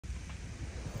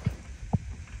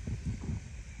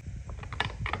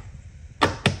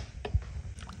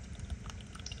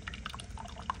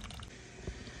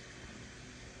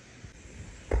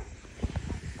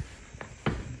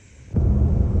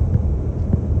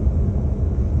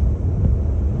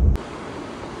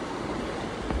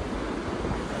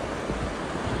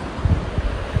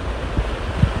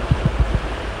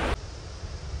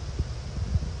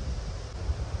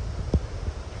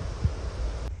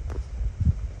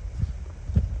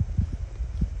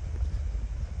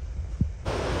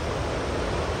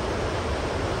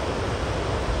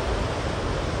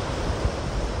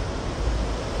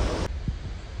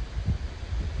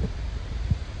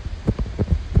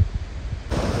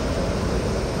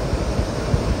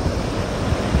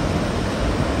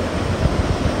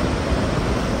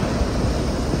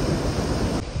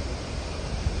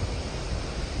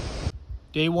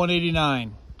Day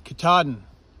 189, KATAHDIN,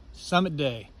 Summit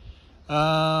Day.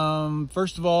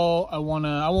 First of all, I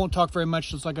won't talk very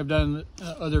much, just like I've done in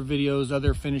other videos,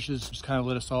 other finishes, just kind of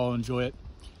let us all enjoy it.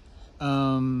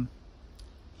 I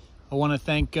want to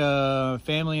thank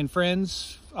family and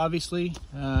friends, obviously,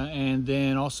 and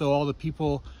then also all the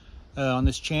people on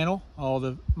this channel,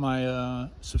 all my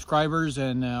subscribers,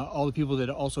 and all the people that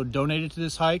also donated to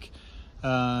this hike.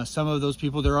 Some of those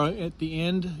people, they're at the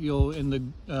end.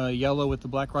 In the yellow with the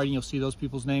black writing, you'll see those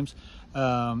people's names.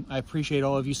 I appreciate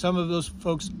all of you. Some of those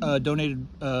folks donated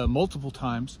multiple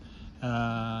times,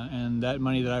 and that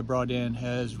money that I brought in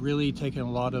has really taken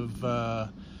a lot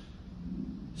of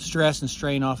stress and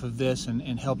strain off of this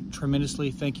and helped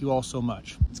tremendously. Thank you all so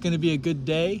much. It's going to be a good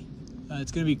day.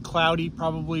 It's going to be cloudy,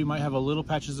 probably might have a little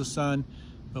patches of sun,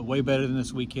 but way better than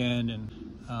this weekend.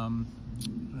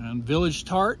 And Village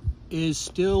Tart is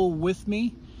still with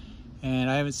me, and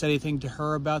I haven't said anything to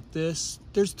her about this.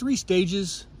 There's 3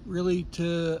 stages really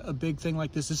to a big thing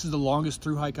like this. This is the longest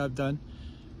through hike I've done.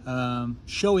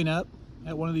 Showing up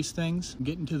at one of these things,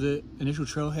 getting to the initial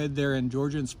trailhead there in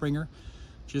Georgia and Springer,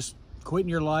 just quitting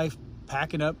your life,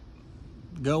 packing up,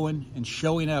 going and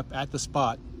showing up at the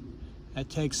spot. That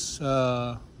takes you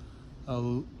know,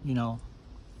 a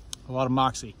lot of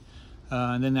moxie.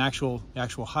 And then the actual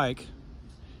hike,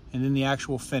 and then the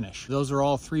actual finish. Those are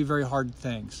all 3 very hard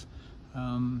things.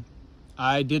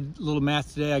 I did a little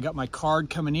math today. I got my card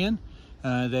coming in.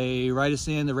 They write us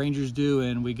in, the Rangers do,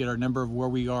 and we get our number of where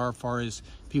we are as far as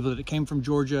people that came from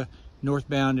Georgia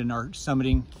northbound and are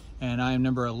summiting. And I am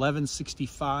number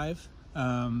 1165,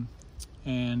 and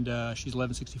she's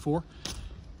 1164.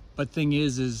 But thing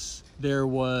is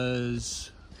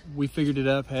we figured it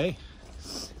up. Hey,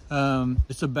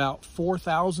 it's about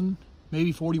 4,000,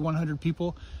 maybe 4,100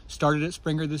 people started at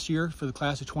Springer this year for the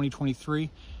class of 2023,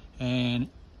 and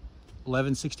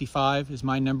 1165 is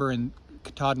my number, and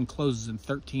KATAHDIN closes in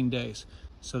 13 days.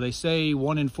 So they say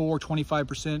 1 in 4,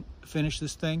 25% finish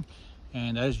this thing,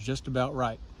 and that is just about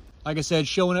right. Like I said,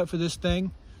 showing up for this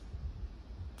thing,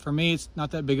 for me, it's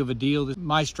not that big of a deal.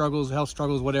 My struggles, health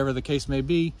struggles, whatever the case may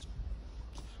be,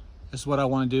 this is what I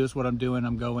want to do. It's what I'm doing.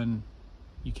 I'm going.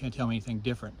 You can't tell me anything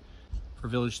different. For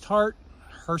Village Tart,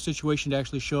 her situation to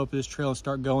actually show up at this trail and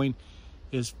start going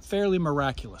is fairly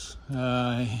miraculous.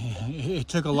 It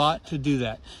took a lot to do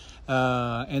that.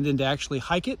 And then to actually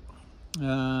hike it,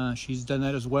 she's done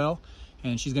that as well,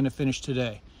 and she's going to finish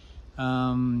today. You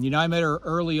know, I met her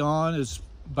early on. There's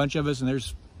a bunch of us, and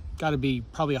there's got to be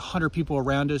probably 100 people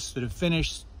around us that have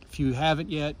finished. A few haven't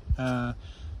yet,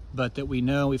 but that we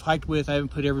know we've hiked with. I haven't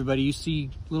put everybody. You see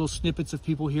little snippets of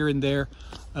people here and there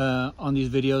on these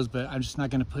videos, but I'm just not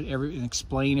going to put and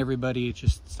explain everybody.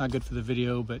 It's not good for the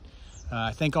video. But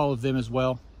I thank all of them as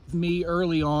well. Me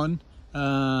early on,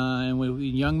 and we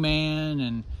Young Man,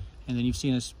 and then you've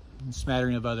seen a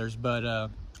smattering of others. But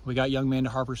we got Young Man to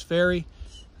Harper's Ferry.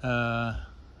 Hi,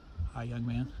 Young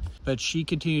Man. But she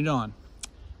continued on.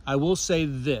 I will say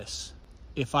this.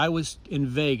 If I was in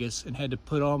Vegas and had to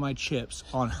put all my chips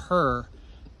on her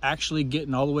actually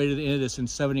getting all the way to the end of this and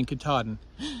summiting KATAHDIN,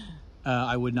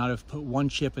 I would not have put 1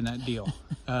 chip in that deal.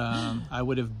 I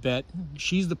would have bet,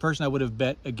 she's the person I would have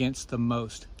bet against the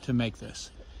most to make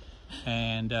this.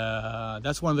 And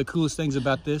that's one of the coolest things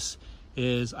about this,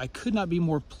 is I could not be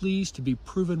more pleased to be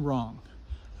proven wrong.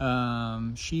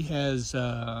 She has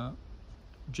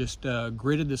just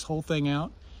gritted this whole thing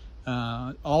out.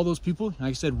 All those people,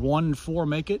 like I said, 1 in 4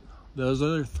 make it. Those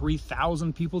other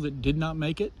 3,000 people that did not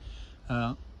make it,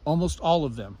 almost all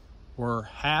of them were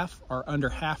half or under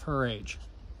half her age.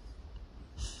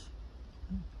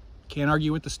 Can't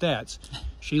argue with the stats.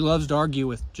 She loves to argue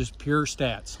with just pure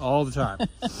stats all the time.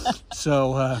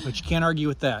 So, but you can't argue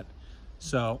with that.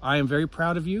 So I am very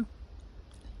proud of you.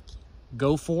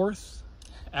 Go forth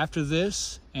after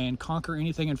this and conquer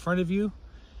anything in front of you.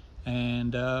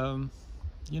 And,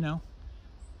 you know,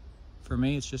 for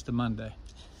me, it's just a Monday.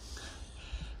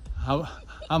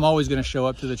 I'm always going to show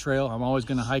up to the trail. I'm always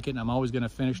going to hike it, and I'm always going to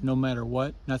finish no matter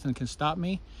what. Nothing can stop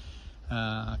me,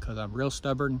 because I'm real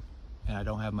stubborn and I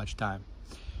don't have much time.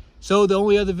 So the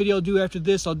only other video I'll do after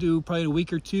this, I'll do probably in a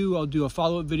week or 2. I'll do a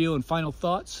follow-up video and final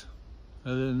thoughts.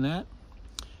 Other than that,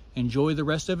 enjoy the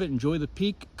rest of it. Enjoy the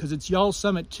peak, because it's y'all's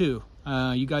summit too.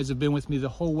 You guys have been with me the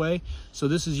whole way, so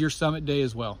this is your summit day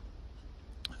as well.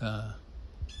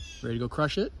 Ready to go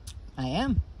crush it? I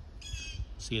am.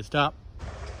 See you at the top.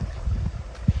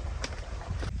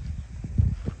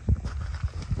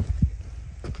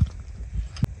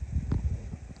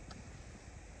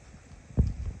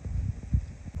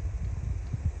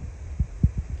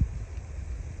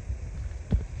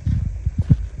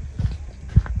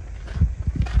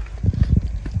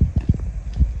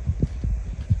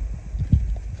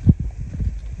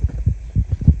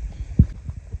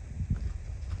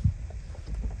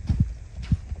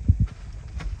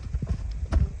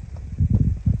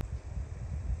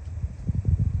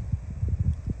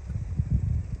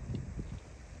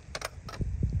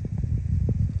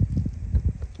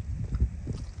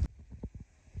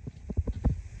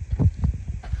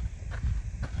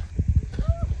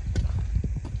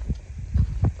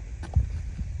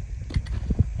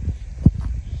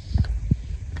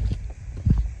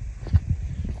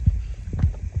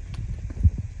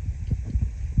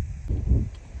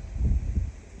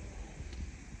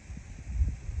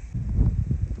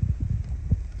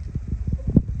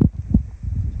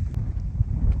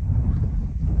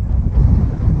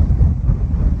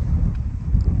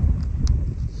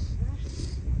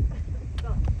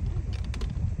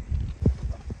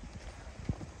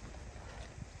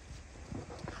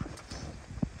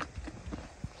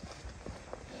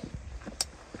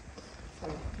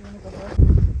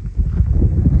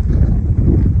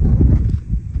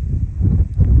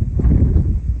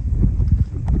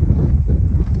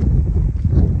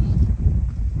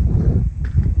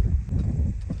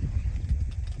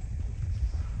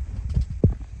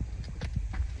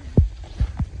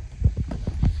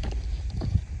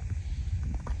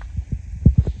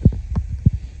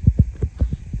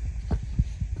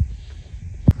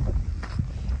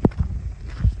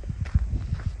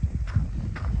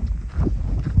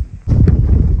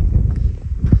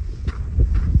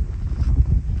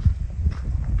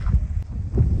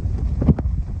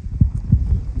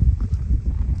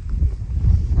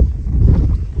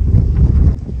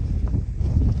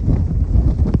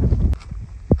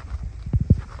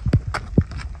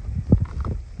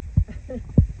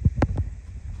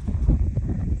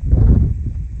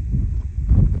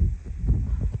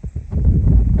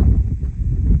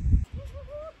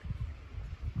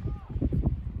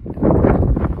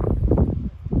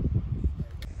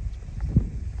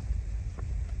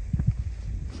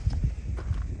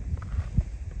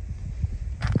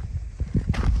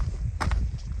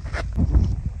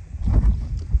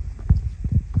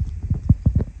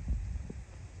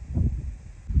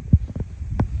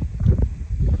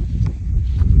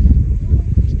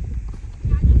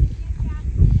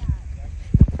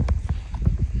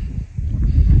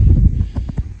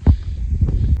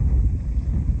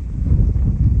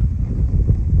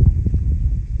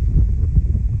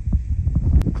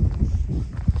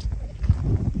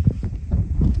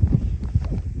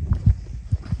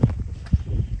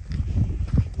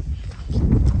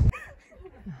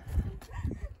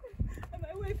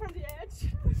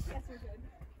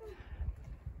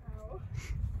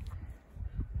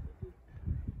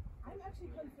 I'm actually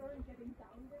concerned getting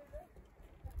down there.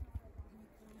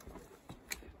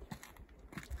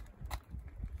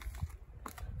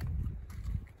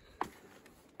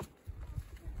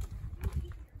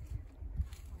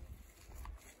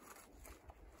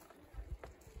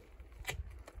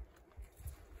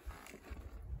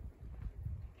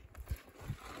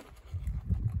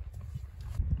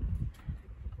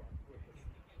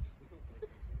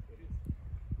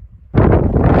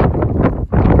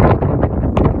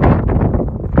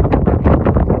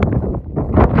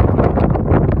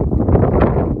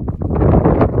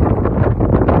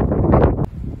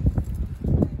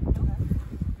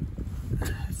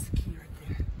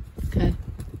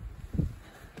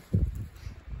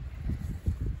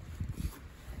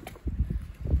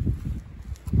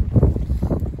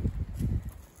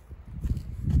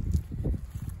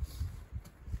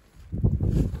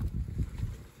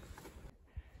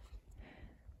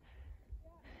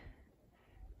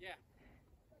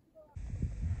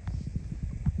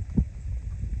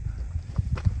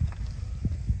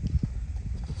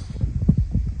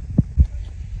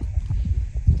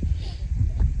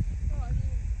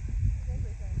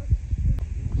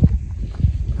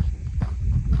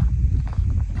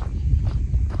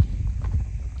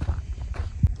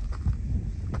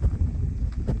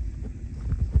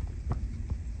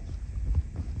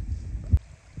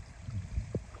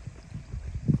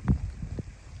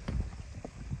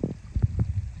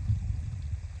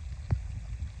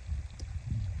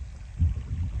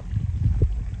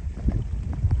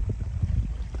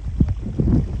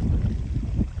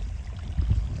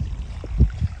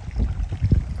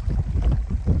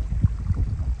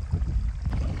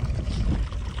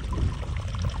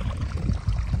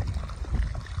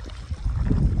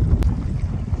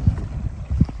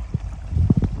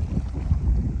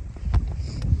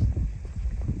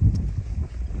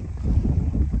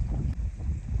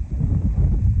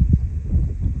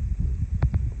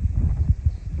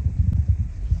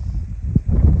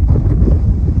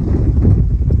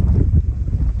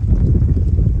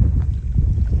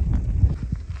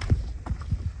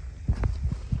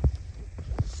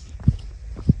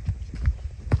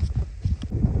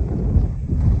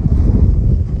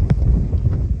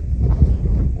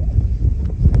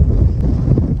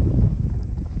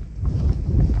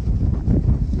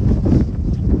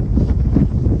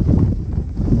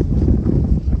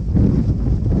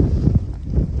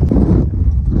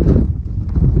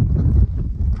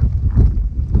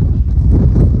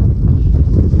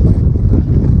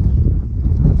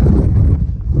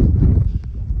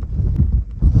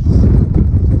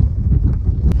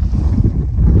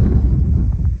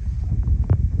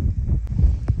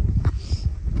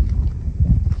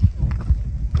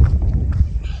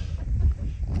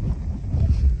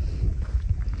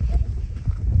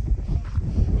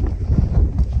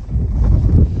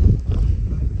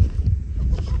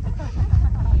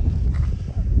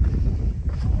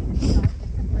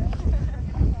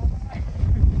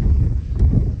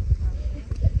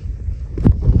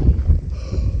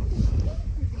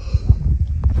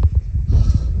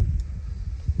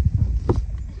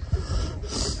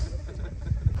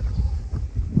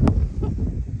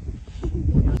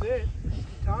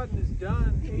 KATAHDIN is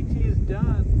done. AT is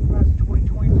done. That's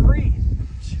 2023.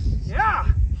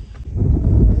 Yeah!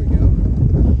 There we go.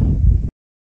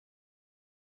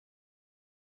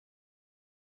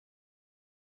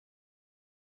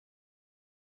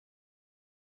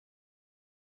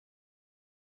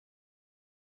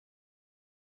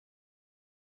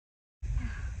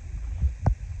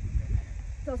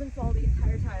 Doesn't fall the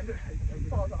entire time, it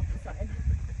falls off the side.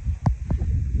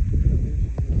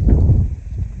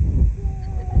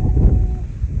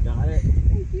 Got it.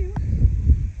 Thank you.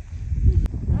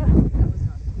 That was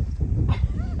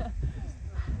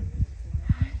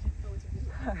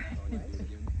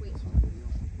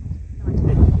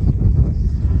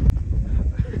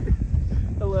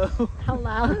Hello.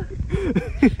 Hello.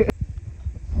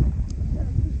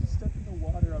 Step in the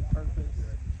water on purpose.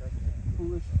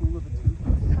 Foolish fool of a tooth.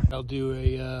 I'll do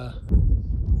a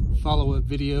follow-up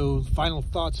video, final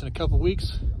thoughts in a couple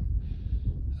weeks.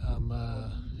 I'm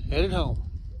headed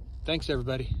home. Thanks,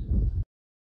 everybody.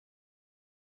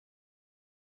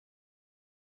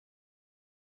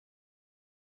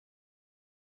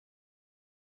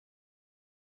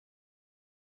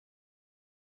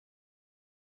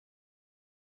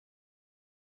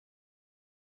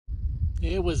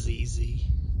 It was easy.